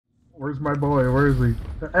Where's my boy? Where is he?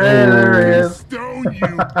 Hey, there he is. Stone,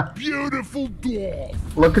 you beautiful dwarf.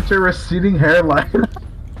 Look at your receding hairline.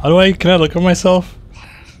 How do I? Can I look at myself?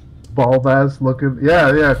 Bald ass looking.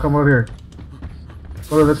 Yeah. Come out here.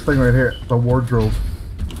 Look at this thing right here. The wardrobe.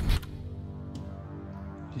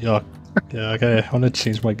 Yuck. Yeah. Okay. I want to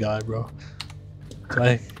change my guy, bro. Do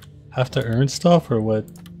I have to earn stuff or what?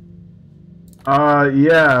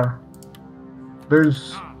 Yeah.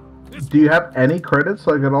 There's. Do you have any credits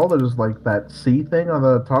like at all? There's like that C thing on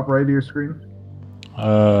the top right of your screen. I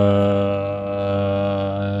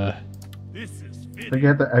think you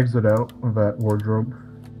have to exit out of that wardrobe.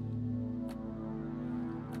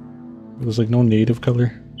 There's like no native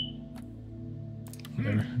color.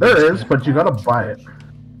 There is, but you gotta buy it.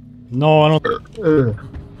 No, I don't. Ugh.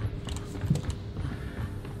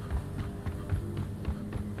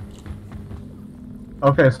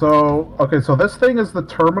 Okay, so this thing is the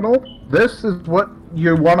terminal. This is what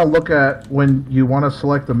you want to look at when you want to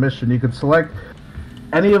select a mission. You can select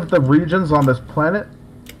any of the regions on this planet.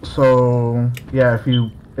 So yeah, if you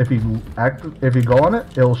go on it,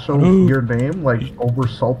 it'll show your name like over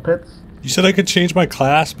salt pits. You said I could change my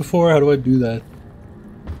class before. How do I do that?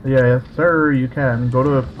 Yeah, yes, sir. You can go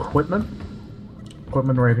to equipment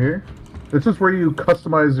right here. This is where you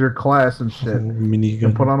customize your class and shit. You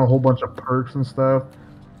can put on a whole bunch of perks and stuff.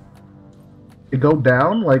 You go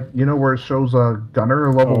down, like, you know where it shows a gunner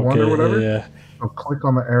or level 1 or whatever? Yeah. So click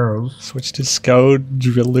on the arrows. Switch to scout,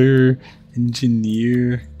 driller,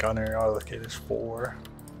 engineer, gunner. Oh, okay, there's 4.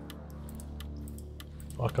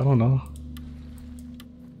 Fuck, I don't know.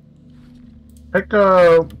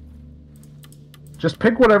 Just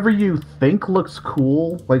pick whatever you think looks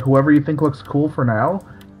cool, like whoever you think looks cool for now.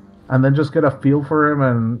 And then just get a feel for him,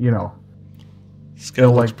 and you know,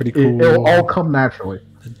 Scout looks pretty cool. It'll all come naturally.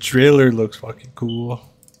 The driller looks fucking cool.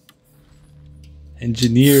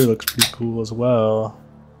 Engineer looks pretty cool as well.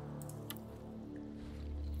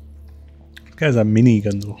 This guy's a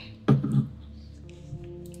minigun though.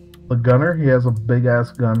 The gunner, he has a big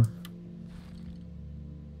ass gun.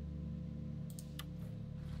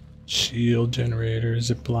 Shield generator,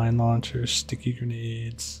 zipline launcher, sticky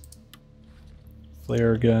grenades.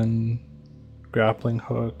 Flare gun, grappling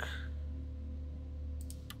hook,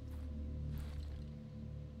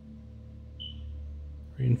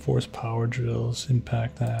 reinforced power drills,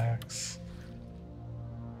 impact axe,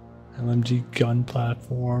 LMG gun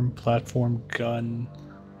platform, platform gun,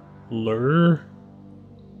 lure,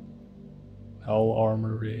 all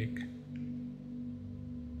armor rig.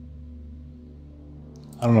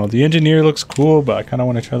 I don't know, the engineer looks cool, but I kind of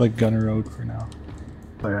want to try the gunner out for now.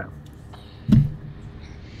 Oh, yeah.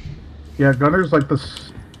 Yeah, gunner's like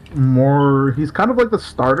this more. He's kind of like the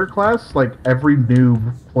starter class. Like every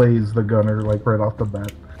noob plays the gunner like right off the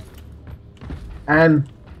bat, and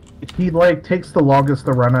he like takes the longest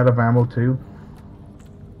to run out of ammo too.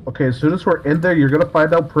 Okay, as soon as we're in there, you're gonna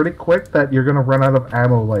find out pretty quick that you're gonna run out of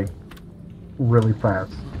ammo like really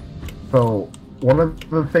fast. So one of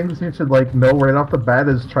the things you should like know right off the bat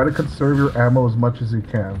is try to conserve your ammo as much as you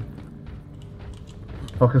can.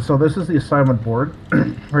 Okay, so this is the assignment board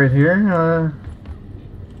right here.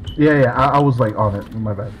 Yeah, I was like on it.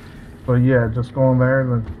 My bad. So yeah, just go in there.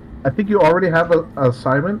 And then I think you already have a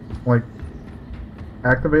assignment like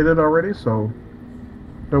activated already, so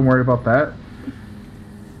don't worry about that.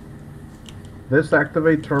 This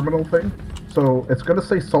activate terminal thing. So it's gonna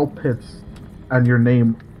say salt pits and your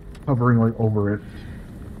name hovering like over it.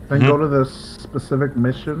 Then go to this specific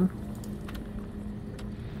mission.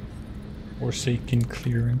 Forsaken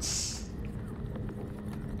clearance.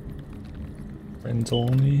 Friends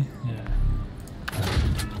only? Yeah.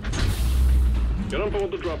 Get on board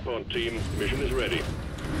the drop pod, team. Mission is ready.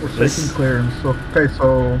 Forsaken clearance. Okay,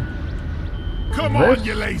 so... Come on,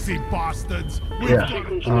 you lazy bastards! Yeah.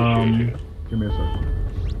 Give me a second.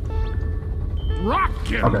 Rock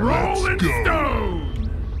and roll and stone!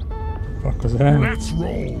 What was that? Let's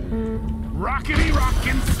roll! Rockety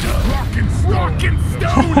rockin' stone! Rockin'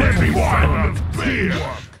 stone, everyone!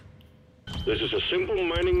 This is a simple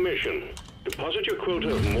mining mission. Deposit your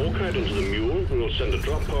quota of morkite into the mule, and we'll send a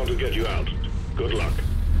drop pod to get you out. Good luck.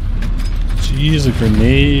 Jeez, a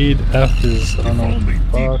grenade. F is, I don't know. Only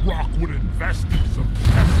deeprock would invest in some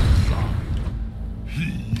pesticide.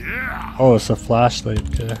 Yeah! Oh, it's a flashlight.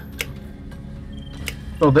 Okay.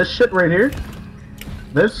 So this shit right here,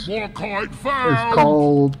 this Morkite found! is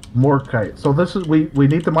called morkite. So this is we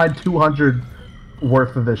need to mine 200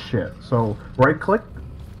 worth of this shit. So right click,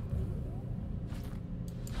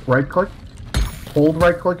 hold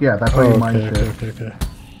right click. Yeah, that's how you mine shit. Okay.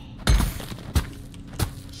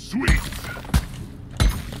 Sweet!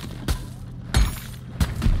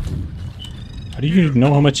 How do you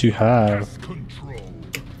know how much you have? Control.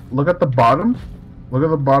 Look at the bottom. Look at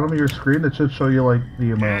the bottom of your screen. It should show you like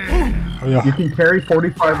the amount. Oh, yeah. You can carry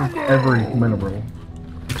 45 of every mineral.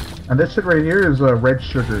 And this shit right here is red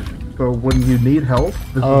sugar. So when you need health,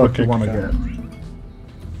 this is what you want to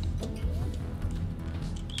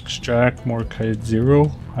get. Extract more kite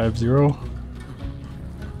 0. I have 0.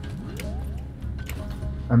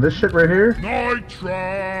 And this shit right here,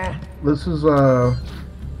 Nitra. this is oh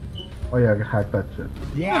yeah, I can hack that shit.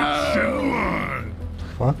 Watch and learn.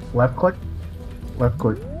 What? Left click. Left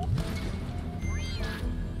click.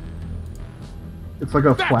 It's like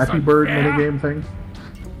a That's Flappy unfair. Bird minigame thing.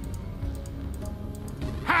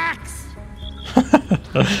 Hacks.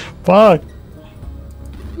 Fuck!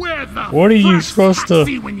 Where the What are you fuck's supposed to-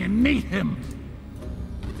 Foxy when you need him?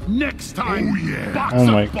 Next time, box Oh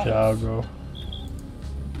of my bolts. god, bro.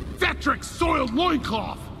 Thetrix soiled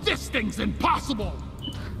loincloth. This thing's impossible.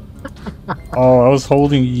 Oh, I was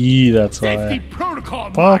holding E, that's Safety why. protocol.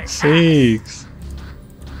 my Fuck's ass. sakes.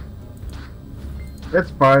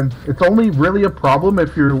 It's fine. It's only really a problem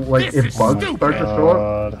if you're like This if is bugs stupid. start to show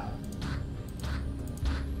up. God.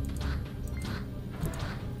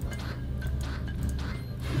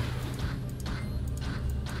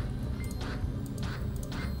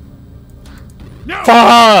 No.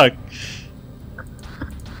 Fuck!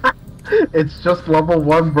 It's just level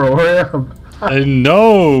 1, bro. Hurry up. I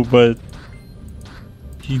know, but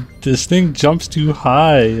this thing jumps too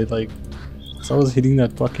high. Like, so I was hitting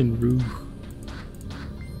that fucking roof.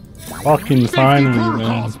 Fucking Safety finally, man.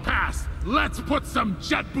 protocols passed. Let's put some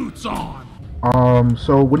jet boots on.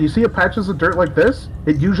 So when you see a patches of dirt like this,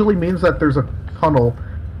 it usually means that there's a tunnel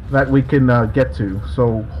that we can get to.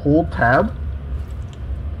 So hold tab,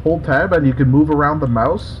 and you can move around the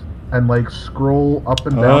mouse and like scroll up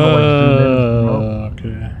and down to like zoom in. You know?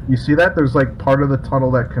 Okay. You see that? There's like part of the tunnel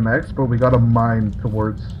that connects, but we gotta mine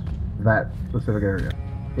towards that specific area.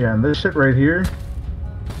 Yeah, and this shit right here,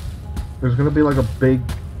 there's gonna be like a big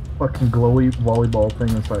fucking glowy volleyball thing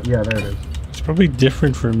inside. Yeah, there it is. It's probably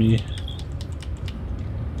different for me.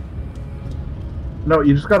 No,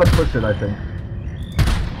 you just gotta push it, I think.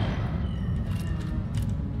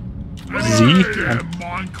 Z? Damn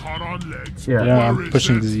minecart on legs. Yeah. Yeah, Where I'm is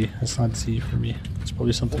pushing it? Z. It's not Z for me. It's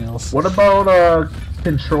probably something else. What about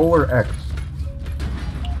controller X?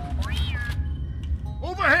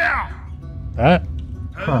 Over here. That?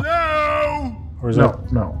 Hello. Or is No,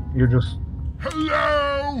 no, you're just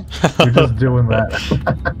Hello. doing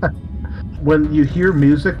that. When you hear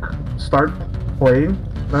music start playing,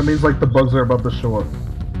 that means like the bugs are about to show up,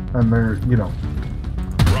 and they're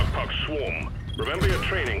Rockpox swarm. Remember your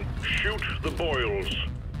training. Shoot the boils.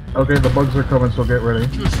 Okay, the bugs are coming, so get ready.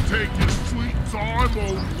 Just take your sweet time,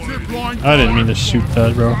 old lady. Zipline I didn't mean to shoot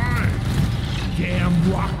that, bro. Damn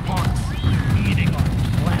rockpox eating our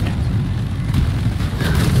planet.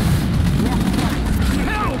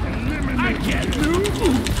 Help! I can't move.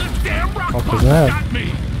 The damn Fuck rockpox was that? got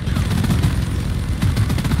me.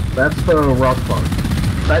 That's the rock bug.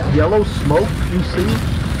 That yellow smoke you see,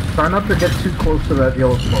 try not to get too close to that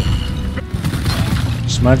yellow smoke.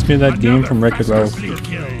 Just reminds me of that game from Wreck-It Ralph.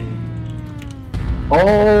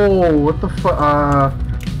 Oh, what the fuck?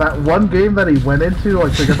 That one game that he went into,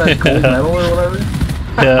 like to get that gold medal or whatever.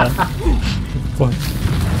 Yeah. What?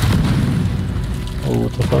 Oh,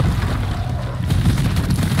 what the fuck?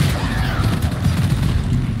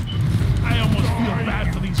 I almost feel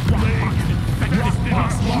bad for these rockpox infected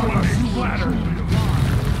rockpox splatter.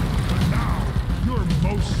 But now, you're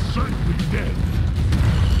most certainly dead.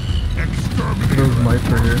 Exterminate. Those mics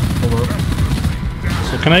right here. Hold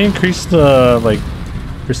up. So can I increase the, like,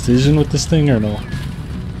 precision with this thing or no?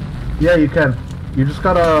 Yeah, you can. You just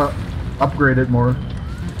gotta upgrade it more.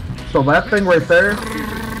 So that thing right there,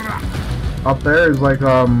 up there is like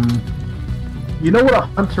you know what a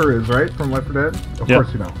hunter is, right? From Left 4 Dead? Of Yep.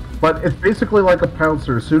 course you know. But it's basically like a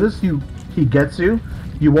pouncer. As soon as he gets you,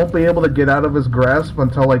 you won't be able to get out of his grasp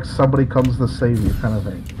until like somebody comes to save you, kind of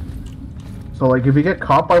thing. So like if you get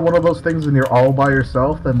caught by one of those things and you're all by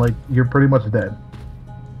yourself, then like you're pretty much dead.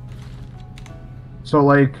 So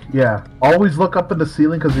like, yeah, always look up in the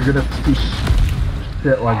ceiling because you're gonna see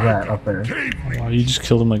shit like that up there. Wow, you just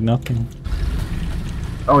killed him like nothing.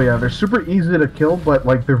 Oh yeah, they're super easy to kill, but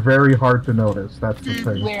like they're very hard to notice. That's the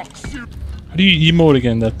thing. How do you emote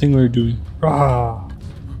again? That thing we were doing. Rah.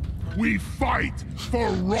 We fight for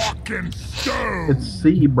rock and stone. It's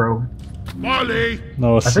C, bro. Molly,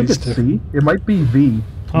 No, I it's think it's C. It might be V. It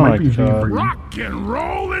Oh might my be V God. for you. rock and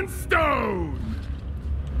roll and stone.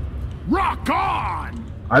 Rock on.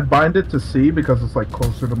 I bind it to C because it's like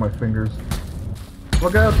closer to my fingers.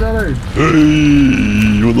 Look out, Daddy!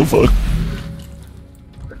 Hey, what the fuck?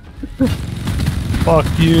 Fuck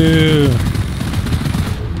you.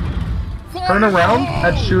 Turn around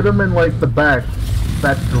and shoot him in like the back.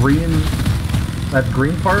 That green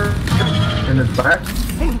part in his back.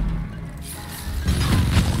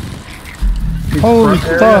 His Holy front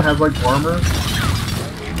area fuck. has like armor.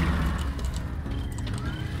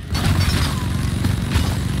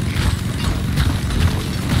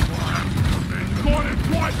 Got it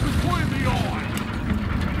right between the eyes.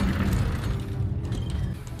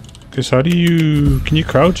 Cause how do you... Can you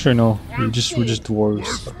crouch or no? We're just dwarves.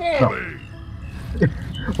 Smalley.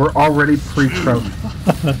 We're already pre-crouched.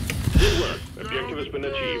 Objective has been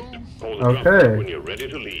achieved. Hold the drop Okay. pod when you're ready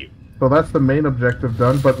to leave. So that's the main objective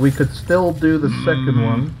done, but we could still do the second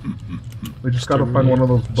one. We just gotta find one of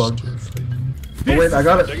those bugs. Oh wait, I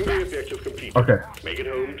got it. Secondary objective completed. Okay. Make it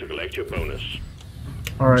home to collect your bonus.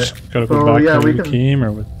 Alright. Just gotta go So back yeah, to we where we can came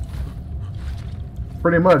or what?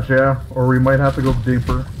 pretty much, yeah. Or we might have to go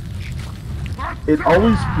deeper. It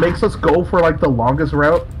always makes us go for like the longest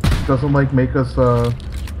route. Doesn't like make us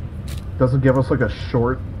doesn't give us like a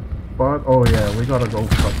short spot. Oh yeah, we gotta go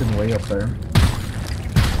fucking way up there.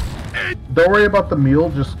 Don't worry about the mule,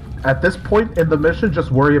 just at this point in the mission,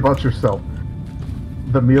 just worry about yourself.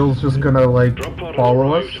 The mule's just gonna like Drop pod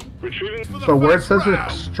follow has us. arrived. Retrieving So where it says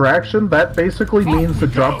extraction, that basically means the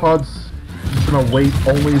drop pod's gonna wait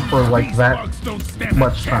only for like that Bugs don't stand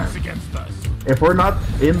much a chance time. against us. If we're not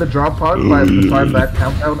in the drop pod by the time that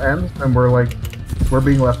countdown ends, then we're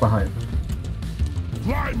being left behind.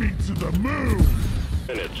 Fly me to the moon.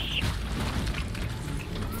 minutes.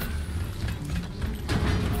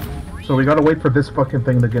 So we gotta wait for this fucking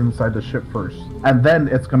thing to get inside the ship first. And then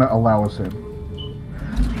it's gonna allow us in.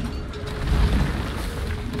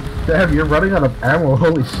 Damn, you're running out of ammo,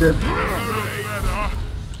 holy shit.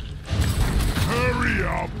 Hurry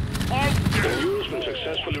up. I'll The get mule's been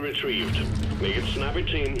successfully retrieved. Make it snappy,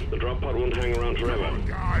 team. The drop pod won't hang around forever. you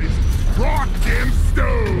guys. Rocked in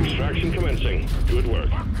stone. Extraction commencing. Good work.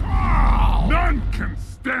 None can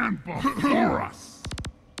stand before us.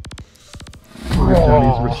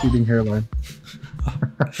 Johnny's receding hairline.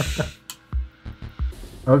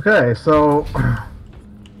 Okay, so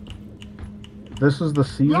this is the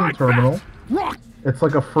season Like terminal. that. Rock. It's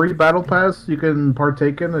like a free battle pass you can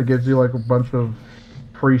partake in. It gives you like a bunch of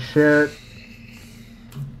free shit,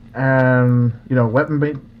 and you know, weapon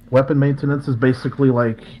maintenance is basically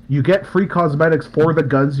like you get free cosmetics for the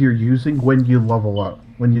guns you're using when you level up,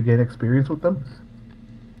 when you gain experience with them.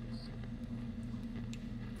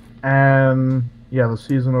 And yeah, the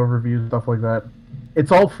season overview, stuff like that.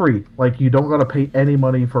 It's all free. Like, you don't gotta pay any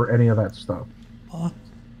money for any of that stuff. What?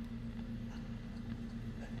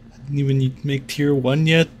 I didn't even make tier 1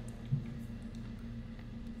 yet?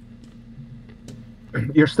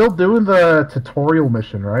 You're still doing the tutorial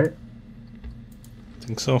mission, right? I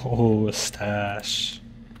think so. Oh, a stash.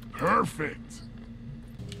 Perfect.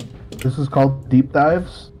 This is called deep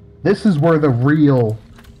dives. This is where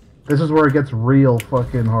this is where it gets real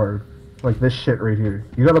fucking hard. Like this shit right here.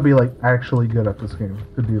 You gotta be like actually good at this game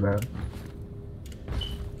to do that.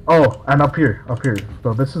 Oh, and up here.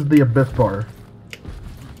 So this is the Abyss Bar.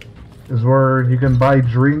 Is where you can buy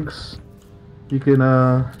drinks. You can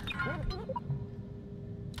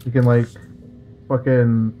like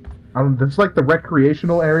fucking, it's like the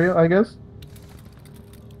recreational area, I guess.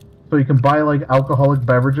 So you can buy like alcoholic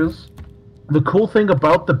beverages. The cool thing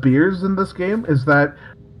about the beers in this game is that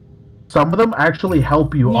some of them actually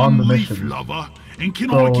help you on the mission. And can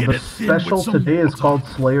So only get the it thin special with some today is water. called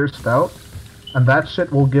Slayer Stout, and that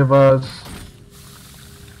shit will give us.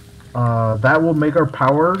 That will make our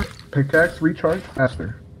power pickaxe recharge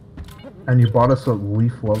faster. And you bought us a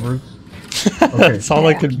leaf lovers. Okay. That's all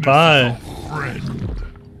I could buy.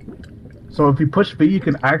 So if you push V, you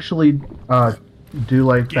can actually do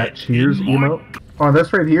like that cheers emote. Oh,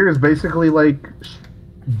 this right here is basically like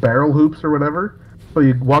barrel hoops or whatever. So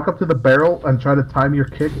you walk up to the barrel and try to time your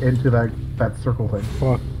kick into that circle thing.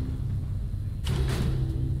 Fuck.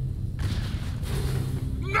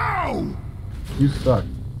 No! You suck.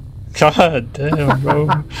 God damn, bro.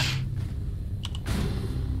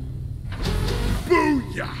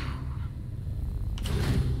 Booyah!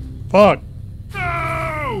 Fuck.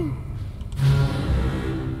 No!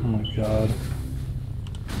 Oh my god.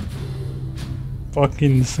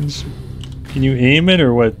 Fucking this thing's... Can you aim it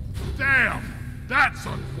or what? Damn! That's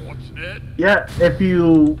unfortunate. Yeah, if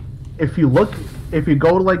you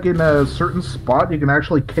go like in a certain spot, you can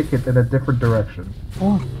actually kick it in a different direction.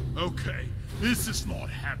 Oh. Okay, this is not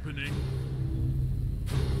happening.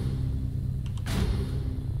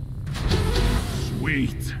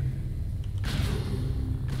 Sweet.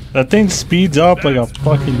 That thing speeds up like a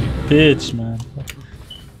fucking bitch, man.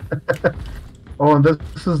 Oh, and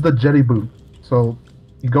this is the jetty boot. So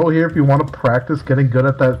you go here if you want to practice getting good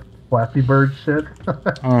at that Flappy Bird shit.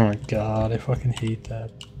 Oh my god, I fucking hate that.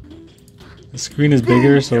 The screen is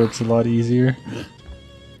bigger, so it's a lot easier.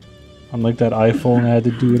 Unlike that iPhone I had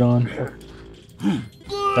to do it on.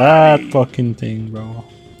 That fucking thing, bro.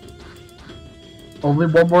 Only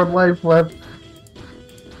one more life left.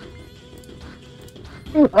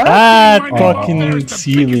 That fucking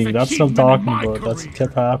ceiling. That's what I'm talking about. That's what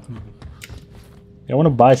kept happening. I want to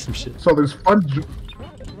buy some shit. So there's fun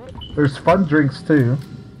drinks too.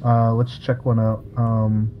 Let's check one out.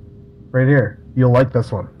 Right here. You'll like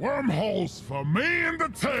this one. Wormholes for me and the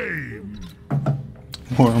team.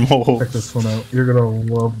 Wormhole. Check this one out. You're gonna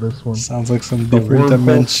love this one. Sounds like some The different wormhole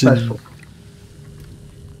dimension. special.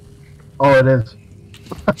 Oh, it is.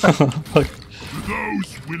 Fuck.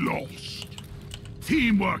 Those we lost.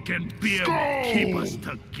 Teamwork and beer will keep us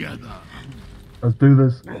together. Let's do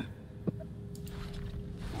this.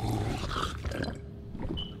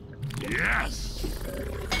 Yes.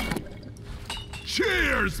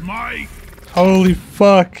 Cheers, Mike. Holy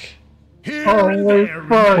fuck. Here Holy and there.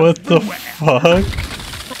 fuck. What the fuck?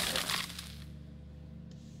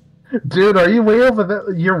 Dude, are you way over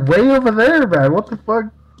there? You're way over there, man. What the fuck?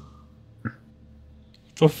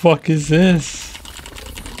 The fuck is this?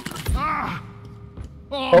 Ah.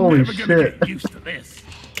 Oh, Holy I'm never gonna shit. get used to this.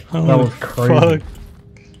 Holy was crazy. fuck.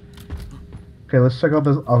 Okay, let's check out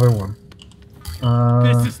this other one.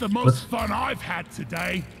 This is the most let's- fun I've had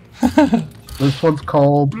today. This one's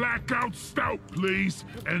called. Blackout stout, please,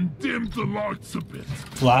 and dim the lights a bit.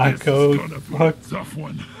 Blackout, This is gonna be fuck. a tough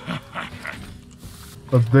one.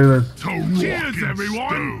 Let's do this. Cheers,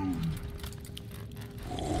 everyone.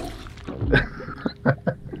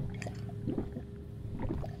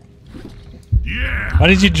 Yeah. Why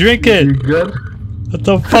did you drink You it? good? What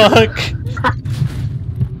the fuck?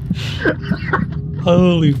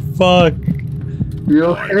 Holy fuck. You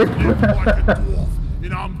I okay? live like a dwarf,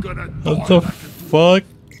 and I'm gonna What die the like a fuck?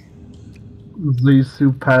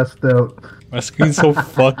 Zisu passed out. My screen's so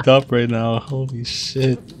fucked up right now. Holy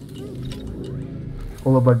shit.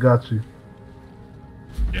 Hold up, I got you.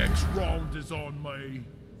 Next round is on me.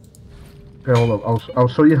 Okay, hold up. I'll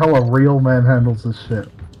show you how a real man handles this shit.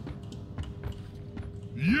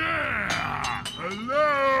 Yeah!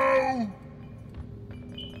 Hello!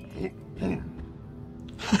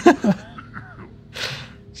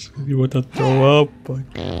 You want to throw up?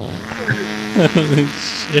 Like, holy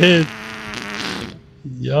shit.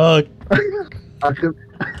 Yuck. I could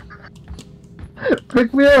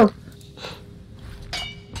pick me up.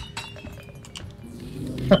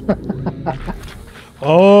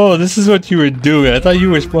 Oh, this is what you were doing. I thought you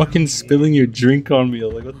were fucking spilling your drink on me.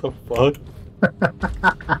 Like, what the fuck?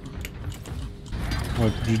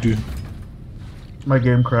 What did you do? My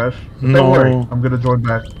game crashed. No. Don't worry, I'm gonna join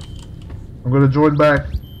back. I'm gonna join back.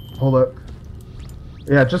 Hold up.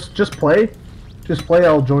 Yeah, just play. Just play.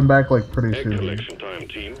 I'll join back like pretty Egg soon. collection time,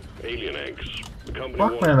 team. Alien eggs. The company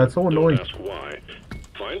Fuck, wants man, that's so them. annoying. Don't ask why.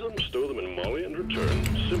 Find them, stow them in Molly, and return.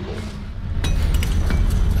 Simple.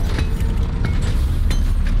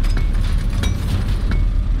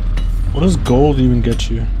 What does gold even get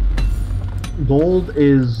you? Gold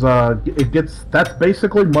is it gets that's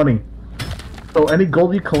basically money. So any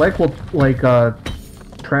gold you collect will like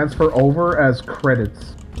transfer over as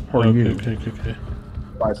credits for Okay, you. okay.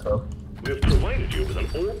 Buy stuff. We have provided you with an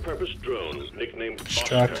all-purpose drone nicknamed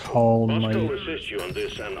Extract Bosco. hull Bosco might- will assist you on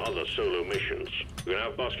this and other solo missions. You can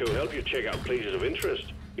have Bosco help you check out places of interest.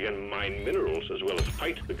 You can mine minerals as well as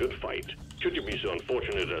fight the good fight. Should you be so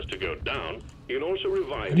unfortunate as to go down, you can also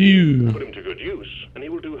revive You. him, put him to good use, and he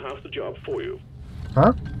will do half the job for you.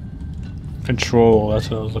 Huh? Control, that's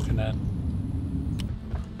what I was looking at.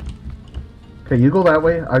 Okay, you go that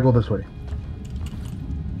way, I go this way.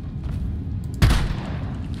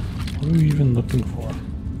 What are you even looking for?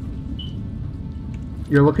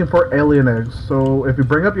 You're looking for alien eggs. So if you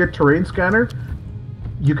bring up your terrain scanner,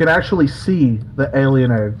 you can actually see the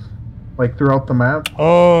alien eggs, like throughout the map.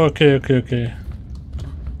 Oh, okay.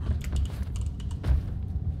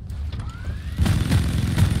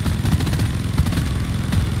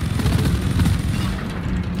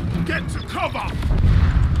 Get to cover!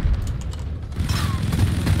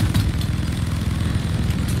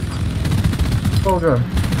 Oh god.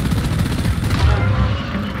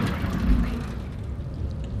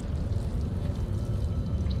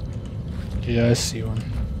 Yeah, I see one.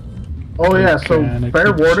 Oh yeah, so Organic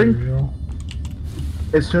fair warning, material.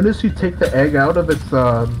 as soon as you take the egg out of its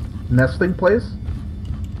nesting place,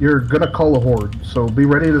 you're gonna call a horde. So be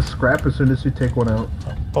ready to scrap as soon as you take one out.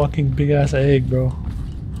 A fucking big ass egg, bro.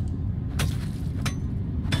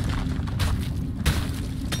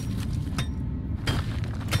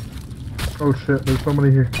 Oh shit, there's somebody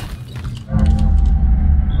here.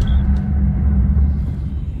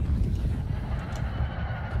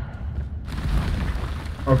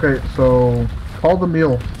 Okay, so call the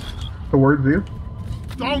meal towards you.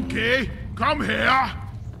 Donkey, come here.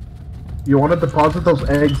 You want to deposit those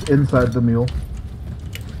eggs inside the meal.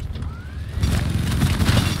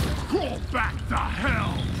 Crawl back to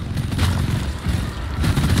hell.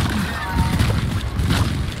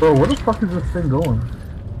 Bro, where the fuck is this thing going?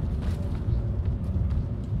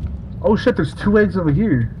 Oh shit, there's 2 eggs over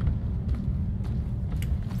here.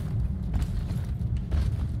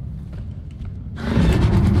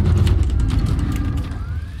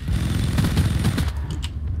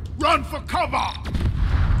 Run for cover.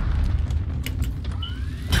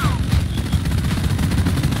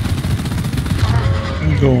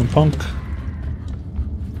 I'm going punk.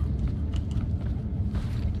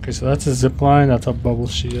 Okay, so that's a zip line, that's a bubble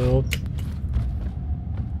shield.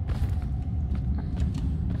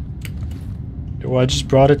 Well, I just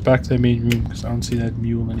brought it back to the main room because I don't see that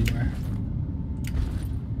mule anywhere.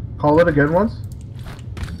 Call it again once.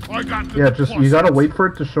 I got the Yeah, just you gotta wait for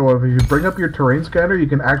it to show up. If you bring up your terrain scanner, you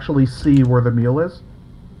can actually see where the meal is.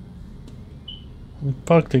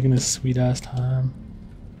 Fuck, taking his sweet ass time.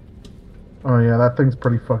 Oh yeah, that thing's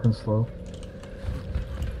pretty fucking slow.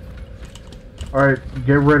 Alright,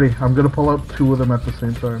 get ready. I'm gonna pull out 2 of them at the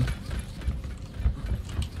same time.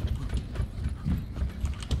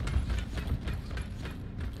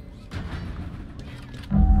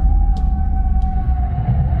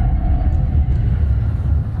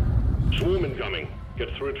 Swarm incoming.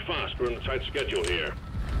 Get through it fast. We're on a tight schedule here.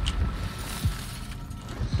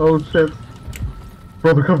 Oh shit.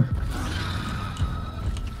 Bro, they're coming.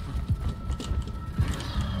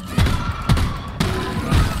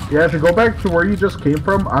 Yeah, if you go back to where you just came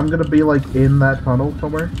from, I'm gonna be like in that tunnel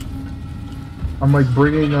somewhere. I'm like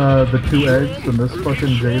bringing the 2 eggs and this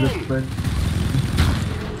fucking jaded thing.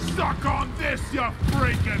 Suck on this, you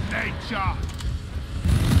freak of nature.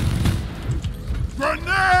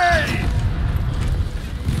 Grenade!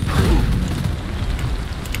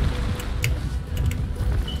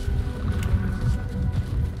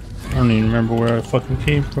 I don't even remember where I fucking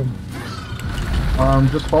came from.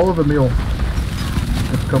 Just follow the meal.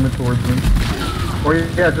 It's coming towards me. Or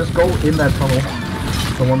yeah, just go in that tunnel.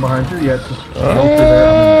 The one behind you. Yeah, just go through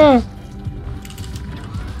there.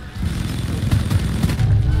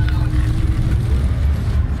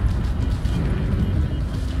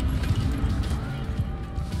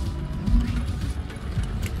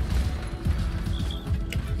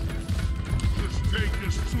 Just take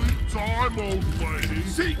your sweet time, old lady.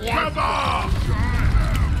 Seek cover!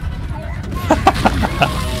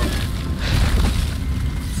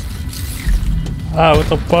 Ah, what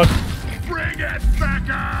the fuck? Bring it,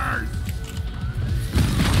 fuckers!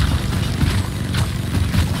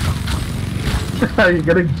 Are you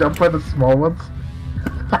getting jumped by the small ones?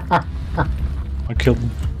 I killed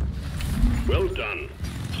him. Well done.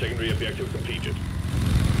 Secondary objective completed.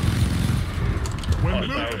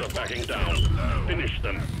 Hostiles are backing down. Finish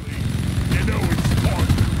them. You know it's fun.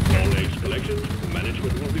 All eggs collected.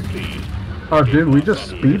 Management will be pleased. Oh dude, we just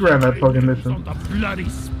speed ran that fucking mission. On the bloody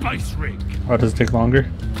spice rig. Oh, does it take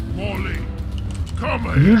longer? Molly, come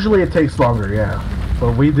here. Usually it takes longer, yeah.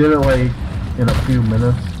 But we did it like in a few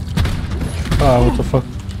minutes. Ah, what the fuck?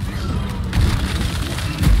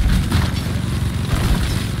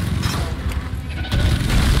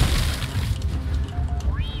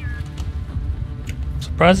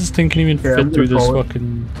 Surprised this thing can even Yeah, I'm fit through gonna this call it.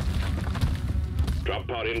 fucking... Drop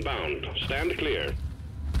pod inbound. Stand clear.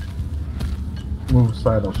 Move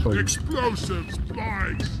aside, I'll show you. Explosives,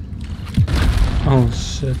 spikes. Oh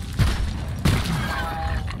shit.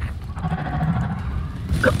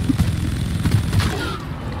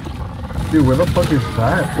 Dude, where the fuck is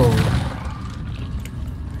that going?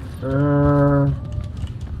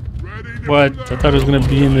 Ready to What? I thought it was gonna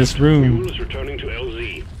be in this room. Fuel is returning to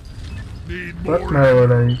LZ. Need What? more. No,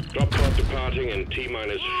 it ain't. Drop pod departing in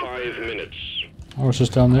T-minus 5 minutes. Oh, it's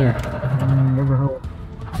just down there. Where the hell?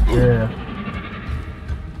 Yeah.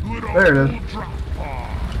 Good There it old is. drop pod.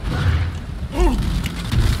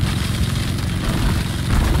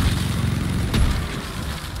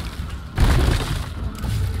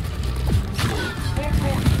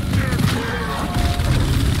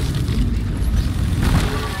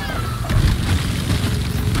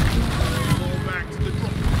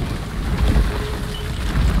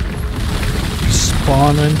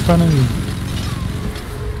 Spawn in front of me.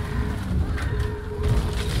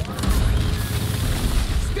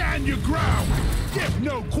 Stand your ground. Give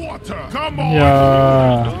no quarter. Come on.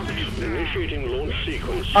 Yeah. Initiating launch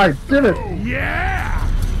sequence. I did it! Yeah.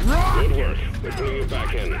 Good work. We're putting you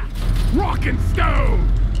back in. Rock and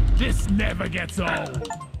stone! This never gets old.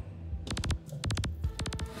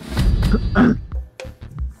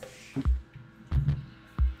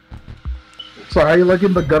 So how you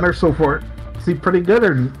liking the gunner so far? Is he pretty good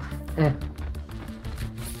or? Eh?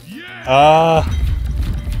 I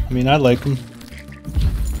mean, I like him.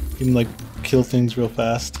 He can like kill things real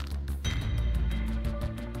fast.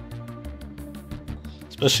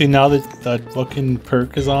 Especially now that that fucking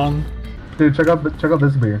perk is on. Dude, check out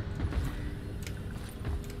this beer.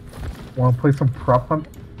 Want to play some prop hunt?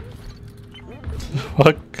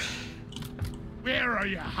 Fuck. Where are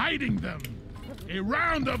you hiding them? A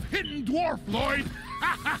round of hidden dwarf, Lloyd.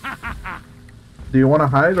 Do you want to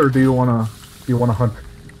hide or do you want to hunt?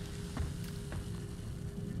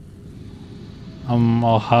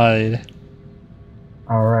 I'll hide.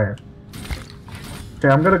 All right. Okay,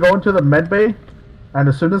 I'm gonna go into the med bay, and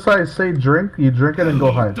as soon as I say drink, you drink it and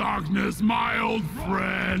go hide. Darkness, my old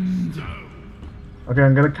friend. Okay,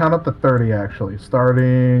 I'm gonna count up to 30 actually,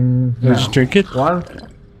 starting now. Just drink it? 1.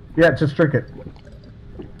 Yeah, just drink it.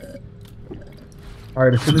 All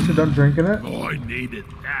right, as soon as you're done drinking it. Oh, I needed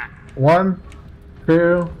that. 1,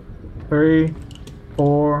 2, 3,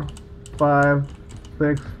 4, 5,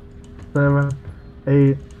 6, 7,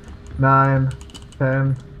 8, 9,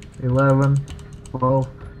 10, 11, 12,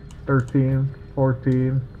 13,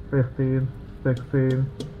 14, 15, 16,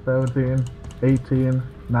 17, 18,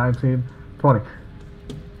 19, 20.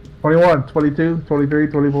 21, 22, 23,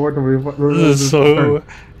 24, 25. This is so...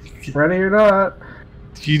 Ready or not?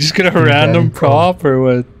 You just get a random prop or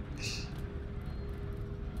what?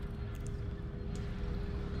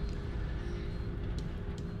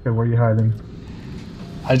 Okay, where are you hiding?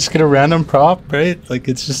 I just get a random prop, right? Like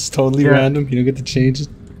it's just totally random. You don't get to change it.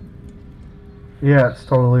 Yeah, it's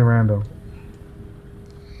totally random.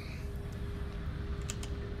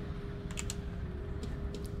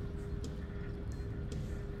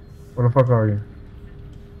 Where the fuck are you?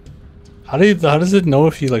 How does it know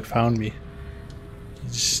if you like found me? You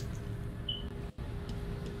just...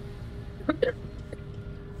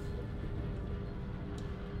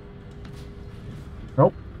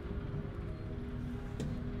 Nope.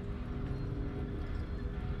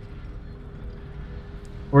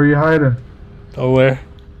 Where are you hiding? Oh, where?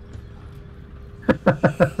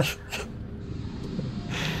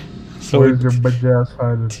 So where's your bitch ass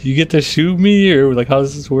hiding? do you get to shoot me or like how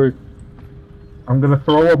does this work? I'm gonna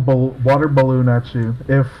throw a water balloon at you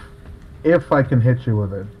if I can hit you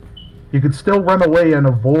with it. You could still run away and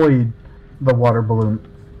avoid the water balloon.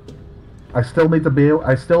 I still need to be able,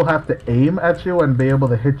 I still have to aim at you and be able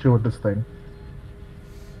to hit you with this thing.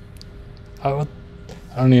 I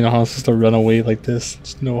don't even know how I'm supposed to run away like this.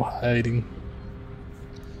 There's no hiding.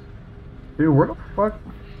 Dude, where the fuck?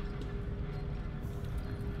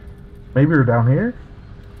 Maybe you're down here?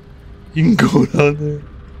 You can go down there.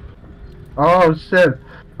 Oh shit.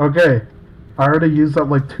 Okay. I already used up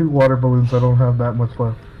like 2 water balloons. I don't have that much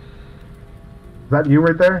left. Is that you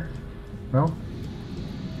right there? No?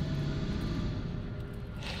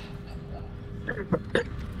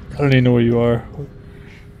 I don't even know where you are.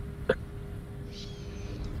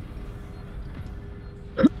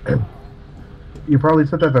 You probably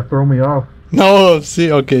said that to throw me off. No,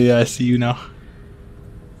 see, okay, yeah, I see you now.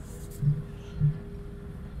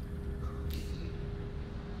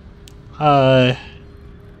 Hi.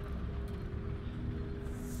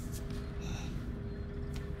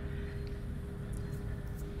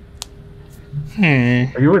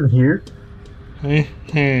 Are you in here?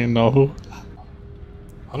 No.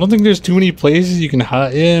 I don't think there's too many places you can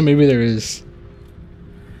hide. Yeah, maybe there is.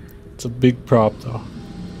 It's a big prop though.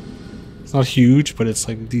 It's not huge, but it's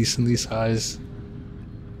like decently sized.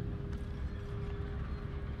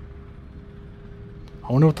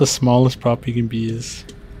 I wonder what the smallest prop you can be is.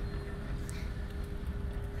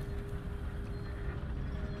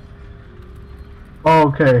 Oh,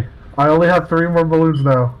 okay. I only have 3 more balloons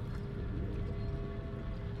now.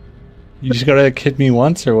 You just gotta hit me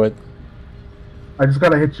once or what? I just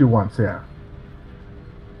gotta hit you once, yeah.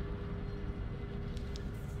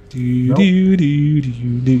 Do Nope. do do do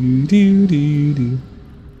do do do do.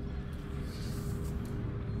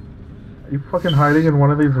 Are you fucking hiding in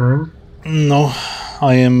one of these rooms? No,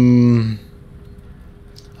 I am.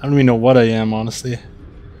 I don't even know what I am, honestly.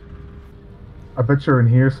 I bet you're in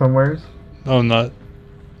here somewhere. No, I'm not.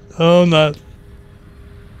 Oh, I'm not.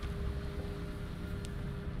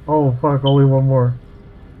 Oh fuck, only one more.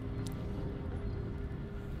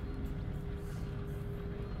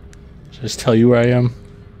 Should I just tell you where I am?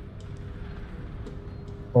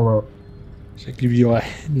 Hold up. Should I give you a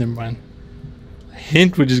hint? Never mind. A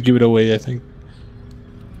hint would just give it away, I think.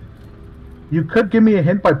 You could give me a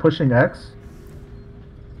hint by pushing X.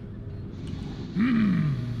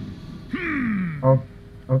 Oh,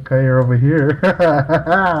 okay, you're over here.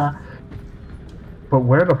 But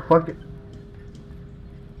where the fuck?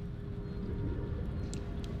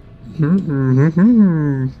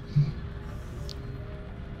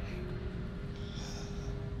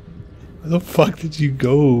 Where the fuck did you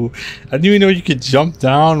go? I didn't even know you could jump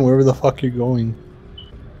down wherever the fuck you're going.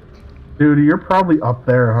 Dude, you're probably up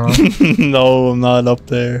there, huh? No, I'm not up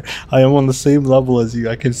there. I am on the same level as you.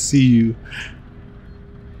 I can see you.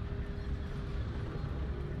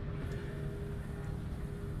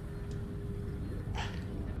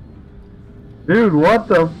 Dude, what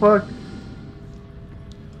the fuck?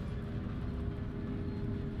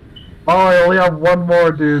 Oh, I only have one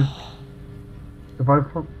more, dude. If I...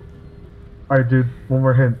 Alright, dude, one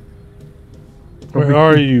more hint. Where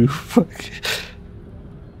are you?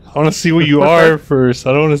 I want to see where you are first.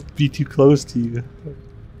 I don't want to be too close to you.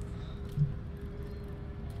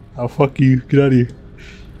 Oh, fuck you. Get out of here.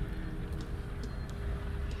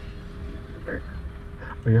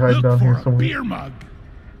 Are you hiding Look down for here a somewhere? beer mug.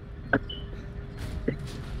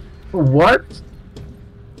 What?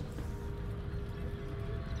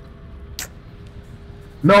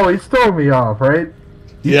 No, he's throwing me off, right?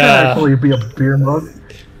 He Yeah. can't actually be a beer mug.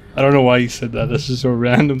 I don't know why you said that. That's just so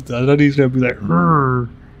random. I thought he's gonna be like, "Rrr."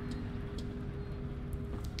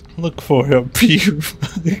 Look for a beer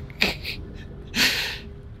mug.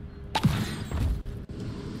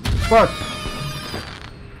 Fuck.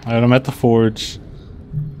 Alright, I'm at the forge.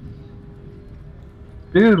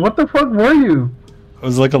 Dude, what the fuck were you? It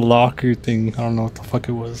was like a locker thing. I don't know what the fuck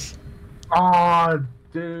it was. Aw,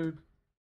 dude.